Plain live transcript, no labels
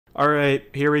Alright,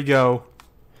 here we go.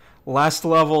 Last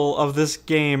level of this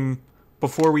game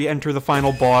before we enter the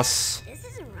final boss. This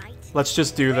isn't right. Let's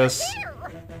just do this.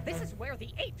 This is where the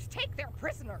apes take their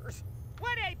prisoners.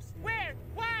 What apes? Where?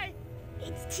 Why?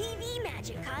 It's TV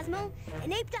magic, Cosmo.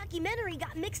 An ape documentary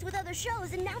got mixed with other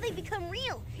shows and now they've become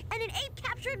real. And an ape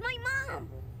captured my mom.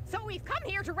 So we've come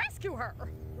here to rescue her.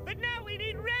 But now we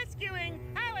need rescuing.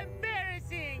 How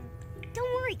embarrassing.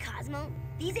 Don't worry, Cosmo.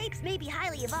 These apes may be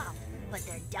highly evolved, but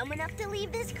they're dumb enough to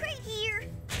leave this crate here.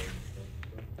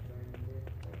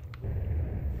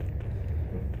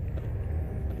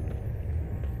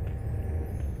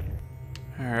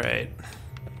 Alright.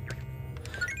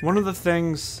 One of the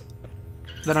things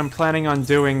that I'm planning on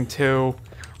doing, too,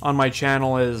 on my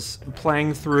channel is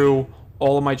playing through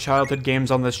all of my childhood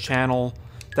games on this channel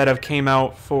that have came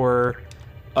out for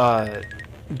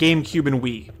GameCube and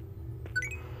Wii.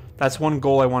 That's one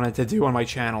goal I wanted to do on my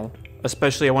channel.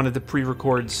 Especially I wanted to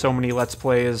pre-record so many Let's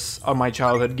Plays of my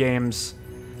childhood games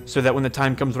so that when the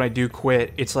time comes when I do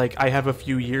quit, it's like I have a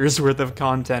few years worth of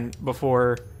content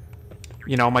before,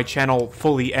 you know, my channel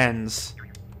fully ends.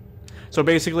 So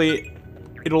basically,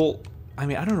 it'll... I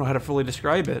mean, I don't know how to fully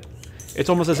describe it. It's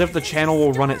almost as if the channel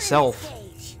will run itself.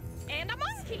 And a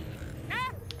monkey.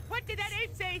 What did that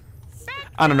ape say?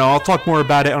 I don't know, I'll talk more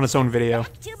about it on its own video.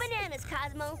 Back to bananas,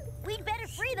 Cosmo. We'd better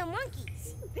free the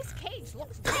monkeys. This cage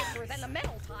looks bigger than the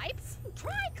metal type.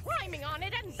 Try climbing on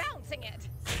it and bouncing it.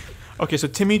 Okay, so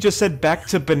Timmy just said back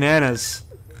to bananas.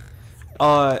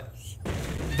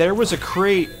 There was a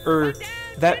crate, or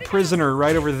that prisoner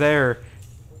right over there.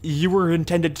 You were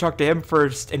intended to talk to him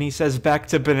first, and he says back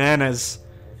to bananas.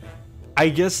 I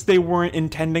guess they weren't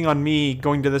intending on me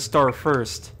going to the star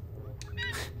first.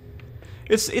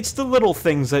 It's the little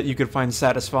things that you could find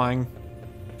satisfying.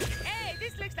 Hey,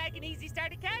 this looks like an easy star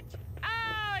to catch.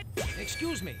 Oh,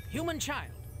 Excuse me, human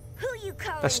child. Who you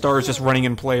calling? That star is just running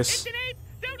in place. it's an ape.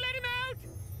 Don't let him out.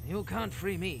 You can't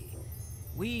free me.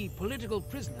 We political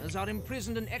prisoners are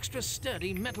imprisoned in extra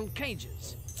sturdy metal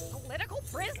cages. Political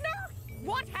prisoner?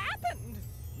 What happened?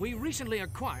 We recently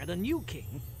acquired a new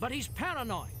king, but he's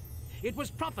paranoid. It was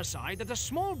prophesied that a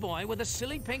small boy with a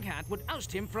silly pink hat would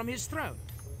oust him from his throne.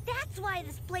 That's why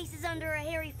this place is under a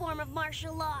hairy form of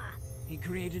martial law. He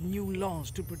created new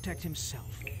laws to protect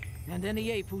himself, and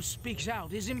any ape who speaks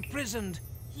out is imprisoned.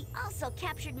 He also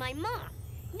captured my mom.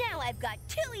 Now I've got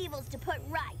two evils to put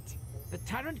right. The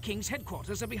Tyrant King's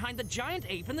headquarters are behind the giant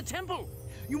ape in the temple.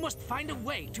 You must find a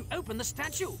way to open the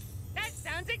statue. That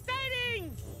sounds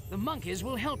exciting. The monkeys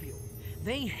will help you.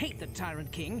 They hate the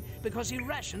Tyrant King because he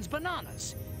rations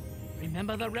bananas.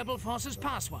 Remember the rebel force's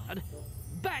password?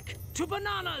 Back to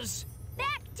bananas!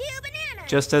 Back to bananas!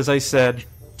 Just as I said.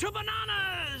 To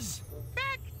bananas!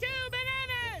 Back to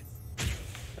bananas.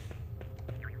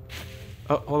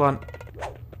 Oh, hold on.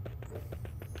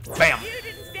 Bam! You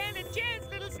didn't stand a chance,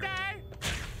 little star.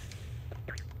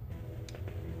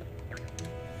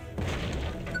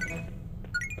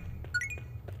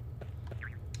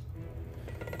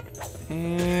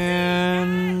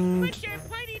 And... Push your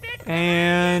pointy bit.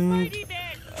 And... Pointy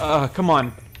bit. Come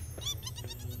on.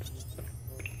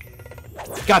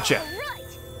 Gotcha! All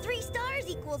right! 3 stars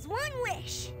equals 1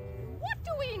 wish. What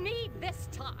do we need this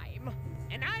time?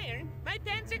 An iron? My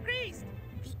pants are greased.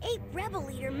 The ape rebel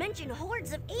leader mentioned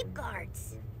hordes of ape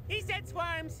guards. He said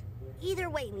swarms. Either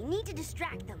way, we need to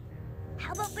distract them.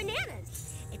 How about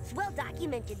bananas? It's well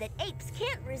documented that apes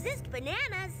can't resist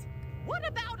bananas. What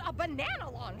about a banana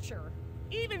launcher?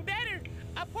 Even better,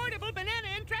 a portable banana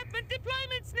entrapment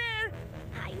deployment snare.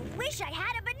 I wish I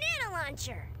had a banana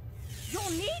launcher.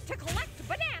 You'll need to collect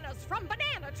bananas from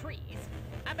banana trees.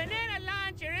 A banana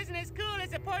launcher isn't as cool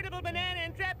as a portable banana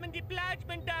entrapment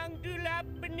deployment dong dulap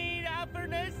beneath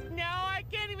offerness. No, I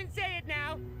can't even say it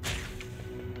now.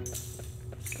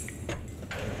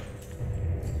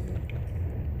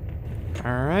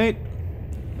 Alright.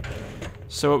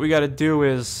 So what we gotta do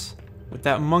is, with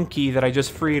that monkey that I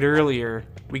just freed earlier,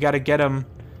 we gotta get him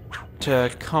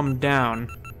to come down.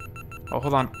 Oh,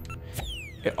 hold on.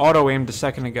 It auto-aimed a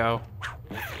second ago.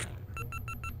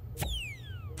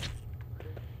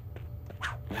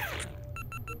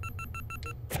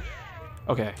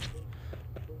 Okay.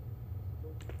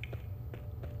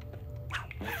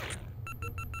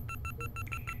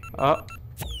 Oh.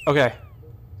 Okay.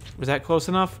 Was that close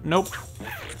enough? Nope.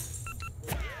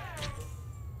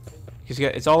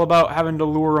 It's all about having to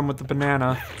lure him with the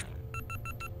banana.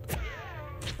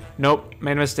 Nope.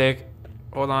 Made a mistake.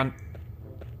 Hold on.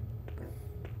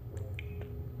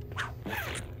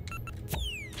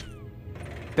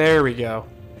 There we go.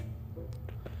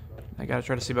 I gotta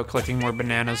try to see about collecting more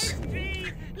bananas.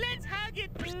 Let's hug it.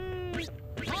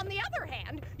 On the other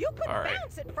hand, You could All right.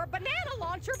 bounce it for banana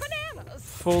launcher bananas.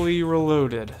 Fully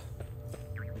reloaded.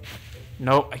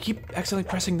 Nope, I keep accidentally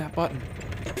pressing that button.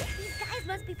 These guys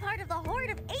must be part of the horde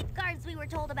of ape guards we were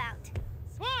told about.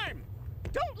 Swarm,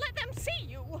 don't let them see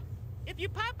you. If you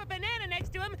pop a banana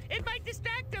next to him, it might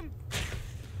distract him.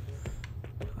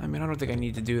 I mean, I don't think I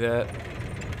need to do that.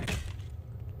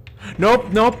 Nope,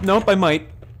 I might.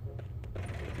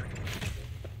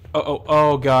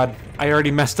 Oh, God. I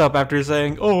already messed up after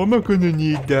saying, oh, I'm not gonna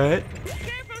need that.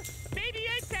 Careful, baby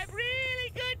apes have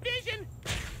really good vision.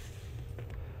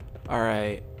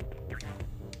 Alright.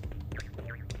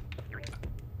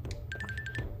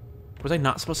 Was I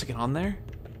not supposed to get on there?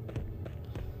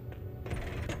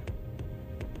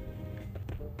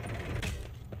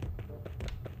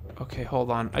 Okay, hold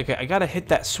on. Okay, I gotta hit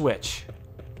that switch.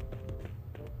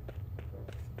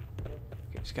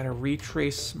 Okay, just gotta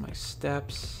retrace my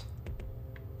steps.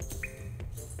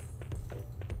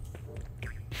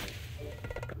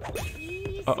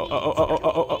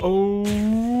 Oh,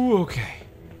 okay.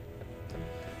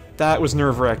 That was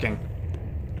nerve-wracking.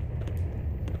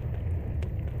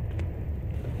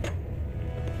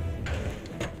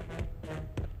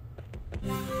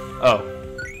 Oh.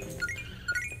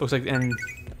 Looks like, and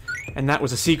that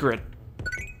was a secret.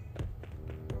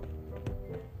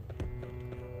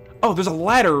 Oh, there's a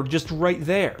ladder just right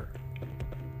there.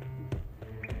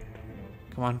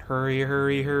 Come on, hurry.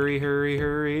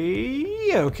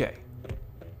 Okay.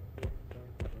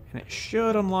 And it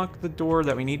should unlock the door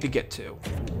that we need to get to.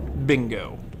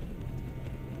 Bingo.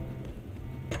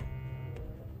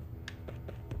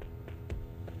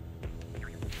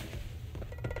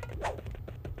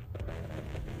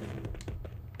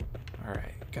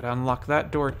 Alright, gotta unlock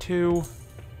that door too.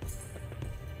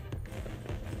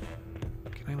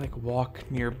 Can I, like, walk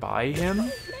nearby him? Don't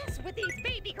mess with these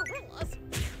baby gorillas.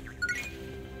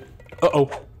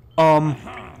 Uh-oh.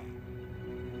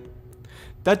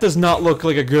 That does not look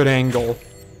like a good angle.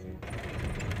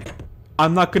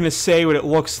 I'm not gonna say what it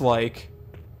looks like.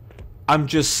 I'm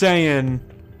just saying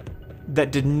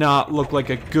that did not look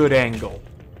like a good angle.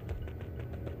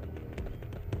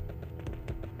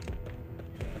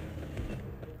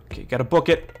 Okay, gotta book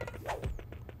it.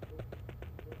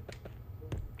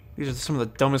 These are some of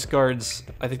the dumbest guards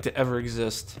I think to ever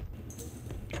exist.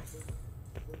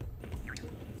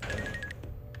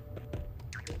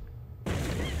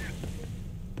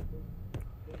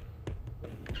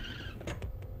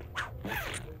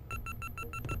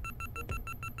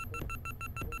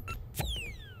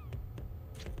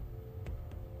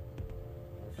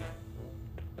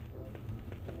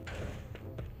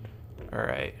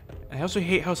 Alright. I also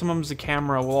hate how sometimes the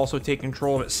camera will also take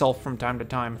control of itself from time to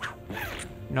time.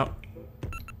 Nope.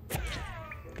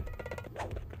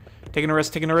 Taking a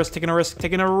risk.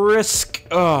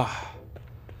 Ugh.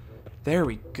 There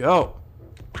we go.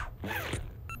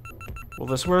 Will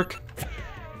this work?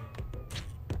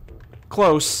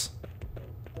 Close.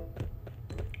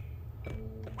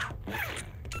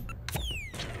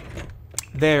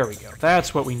 There we go.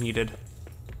 That's what we needed.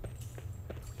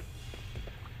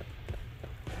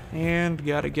 And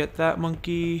gotta get that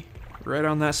monkey right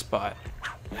on that spot.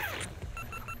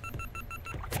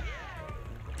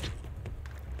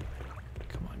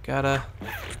 Come on, gotta...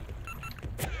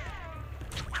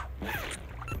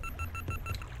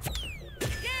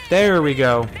 There we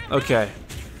go. Okay.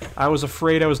 I was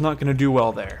afraid I was not gonna do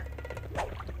well there.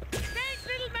 Thanks,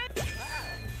 little man.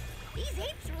 These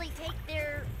apes really take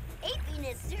their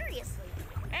apiness seriously.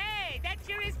 Hey, that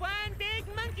sure is one big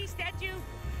monkey statue.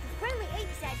 Friendly Ape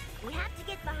said we have to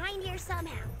get behind here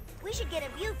somehow. We should get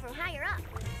a view from higher up.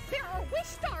 There are wish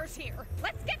stars here.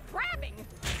 Let's get grabbing.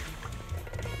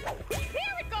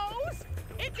 Here it goes.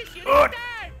 It's a shooting star.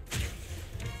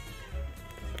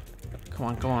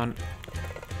 Come on.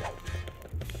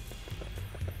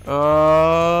 Oh.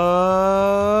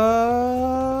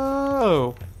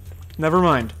 Never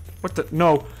mind. What the?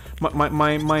 No.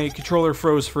 My controller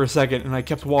froze for a second and I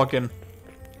kept walking.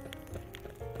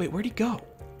 Wait, where'd he go?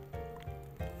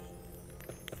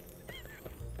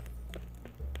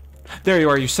 There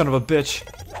you are, you son of a bitch.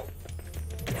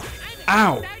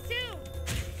 Ow!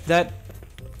 That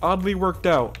oddly worked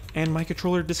out. And my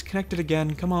controller disconnected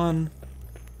again. Come on.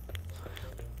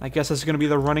 I guess that's gonna be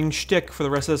the running shtick for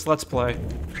the rest of this Let's Play.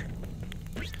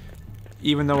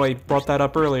 Even though I brought that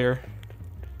up earlier.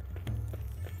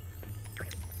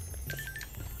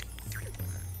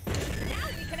 Now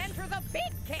we can enter the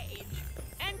big cage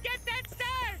and get that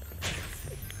star.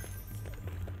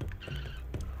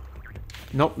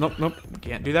 Nope.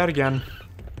 Can't do that again.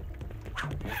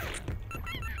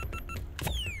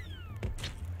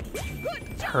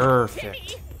 Good job, Perfect.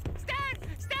 Timmy. Star.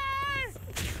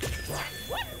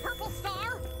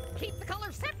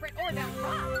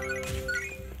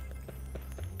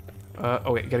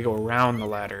 Oh wait, gotta go around the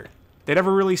ladder. They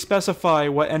never really specify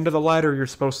what end of the ladder you're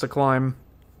supposed to climb.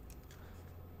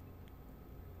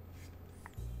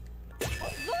 Look!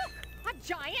 A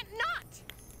giant nut!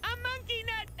 A monkey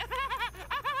nut!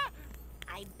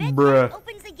 I bet Bruh. that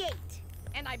opens the gate.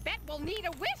 And I bet we'll need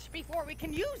a wish before we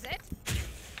can use it.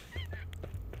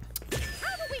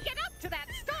 How do we get up to that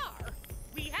star?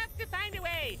 We have to find a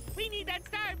way. We need that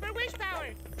star for wish power.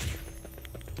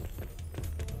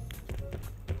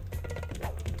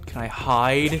 Can I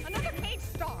hide? Another cage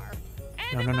star.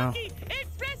 And No, a no, no. monkey.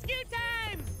 It's rescue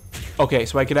time. Okay,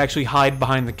 so I could actually hide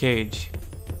behind the cage.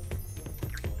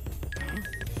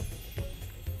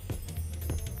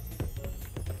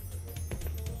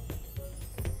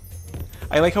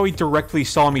 I like how he directly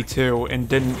saw me too and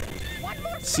didn't One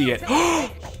more see it.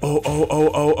 star. Oh.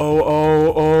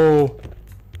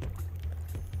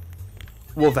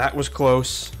 Well, that was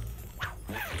close.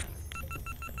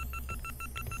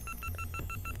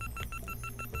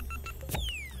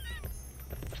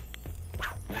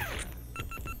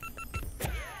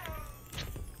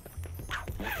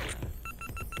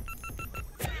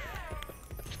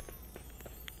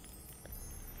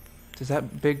 Does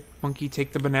that big monkey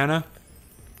take the banana?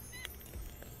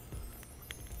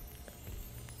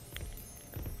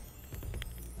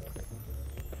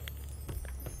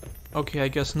 Okay, I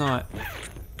guess not.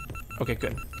 Okay,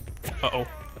 good. Uh-oh.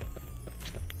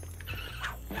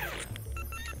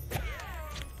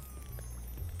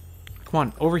 Come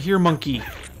on, over here, monkey.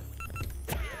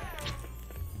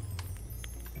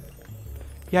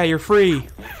 Yeah, you're free.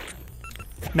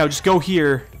 Now just go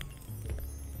here.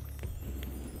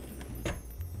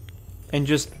 And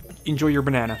just enjoy your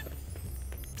banana.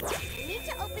 We need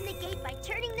to open the gate by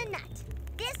turning the nut.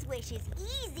 This wish is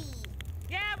easy.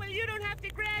 Yeah, well, you don't have to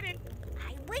grab it.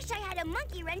 I wish I had a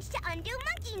monkey wrench to undo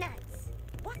monkey nuts.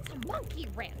 What's a monkey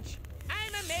wrench?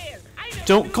 I'm a male. I know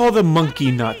Don't call them monkey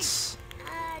nuts.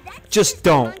 That's Just a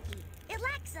don't. monkey. It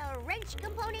lacks a wrench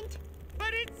component. But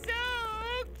it's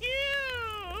so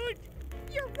cute.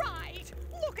 You're right.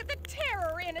 Look at the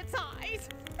terror in its eyes.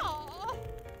 Aw.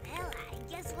 Well,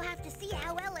 I guess we'll have to see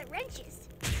how well it wrenches.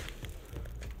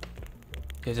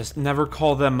 Yeah, just never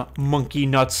call them monkey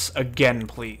nuts again,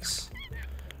 please.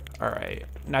 Alright.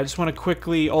 Now I just want to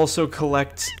quickly also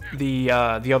collect the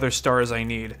other stars I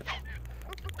need.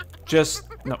 Just...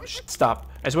 No,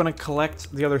 stop. I just want to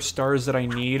collect the other stars that I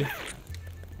need.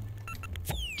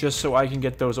 Just so I can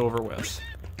get those over with.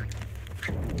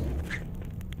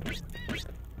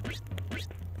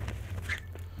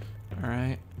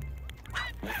 Alright.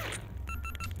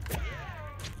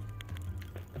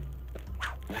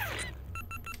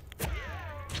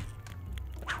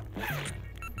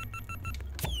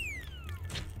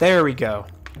 There we go.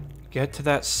 Get to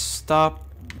that stop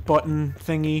button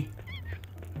thingy.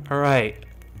 Alright.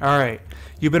 Alright.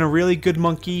 You've been a really good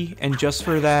monkey, and just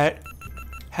for that,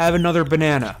 have another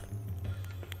banana.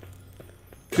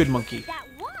 Good monkey. That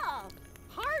wall!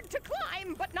 Hard to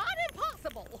climb, but not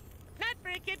impossible. Not for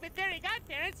a kid with fairy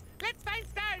godparents. Let's find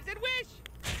stars and wish.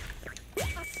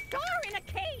 A star in a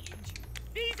cage.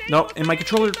 These ain't No, no and my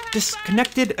controller fairies,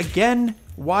 disconnected again?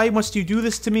 Why must you do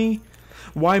this to me?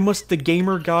 Why must the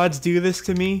gamer gods do this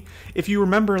to me? If you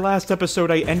remember last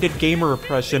episode, I ended gamer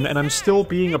oppression, and I'm still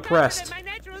being oppressed. My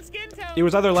natural skin tone. It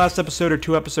was either last episode or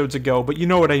 2 episodes ago, but you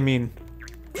know what I mean.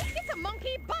 It's a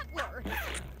monkey butler.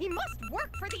 He must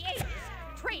work for the apes,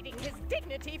 trading his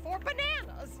dignity for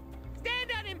bananas.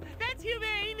 Stand on him. That's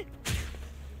humane.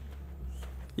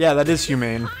 Yeah, that is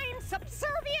humane. Kind,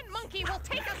 subservient monkey will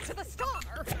take us to the star.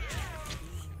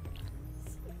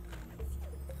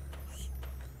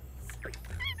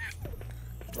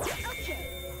 Okay,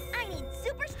 I need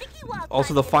super sticky wall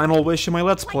Also, the climbing. final wish in my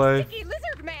Let's Like Play. Sticky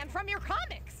Lizard Man from your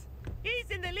comics.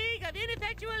 He's in the League of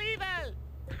Ineffectual Evil.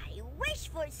 I wish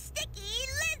for sticky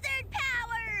lizard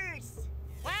powers!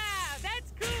 Wow,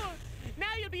 that's cool.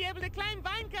 Now you'll be able to climb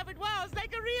vine-covered walls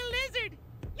like a real lizard.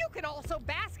 You can also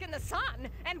bask in the sun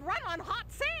and run on hot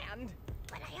sand.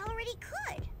 But I already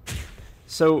could.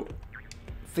 So,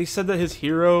 they said that his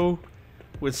hero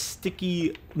was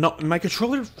sticky... No, my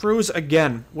controller froze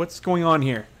again. What's going on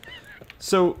here?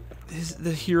 So,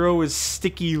 the hero is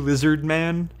Sticky Lizard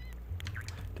Man?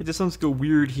 It just sounds like a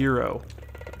weird hero.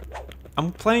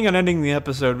 I'm planning on ending the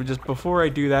episode, but just before I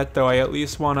do that, though, I at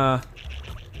least want to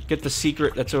get the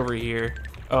secret that's over here.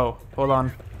 Oh, hold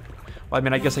on. Well, I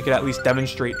mean, I guess I could at least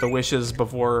demonstrate the wishes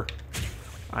before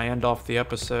I end off the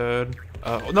episode.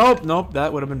 Nope,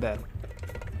 that would have been bad.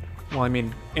 Well, I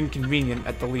mean, inconvenient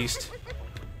at the least.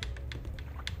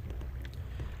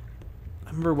 I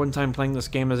remember one time playing this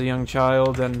game as a young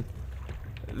child, and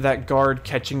that guard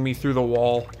catching me through the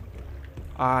wall.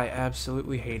 I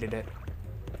absolutely hated it.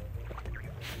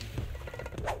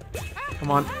 Come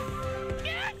on.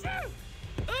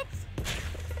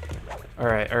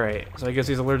 Alright. So I guess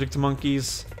he's allergic to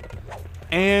monkeys.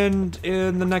 And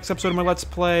in the next episode of my Let's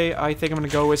Play, I think I'm gonna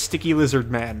go with Sticky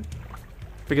Lizard Man.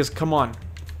 Because, come on.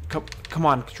 Come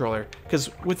on, controller.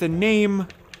 Because with a name...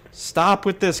 Stop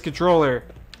with this, controller.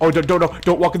 Oh,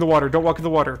 don't walk in the water. Don't walk in the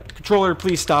water. Controller,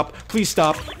 please stop. Please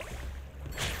stop.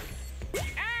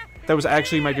 That was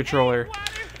actually my controller.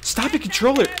 Stop it,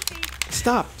 controller!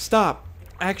 Stop.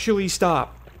 Actually,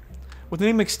 stop. With a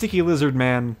name like Sticky Lizard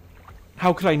Man,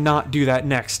 how could I not do that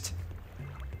next?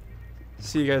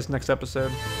 See you guys next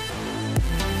episode.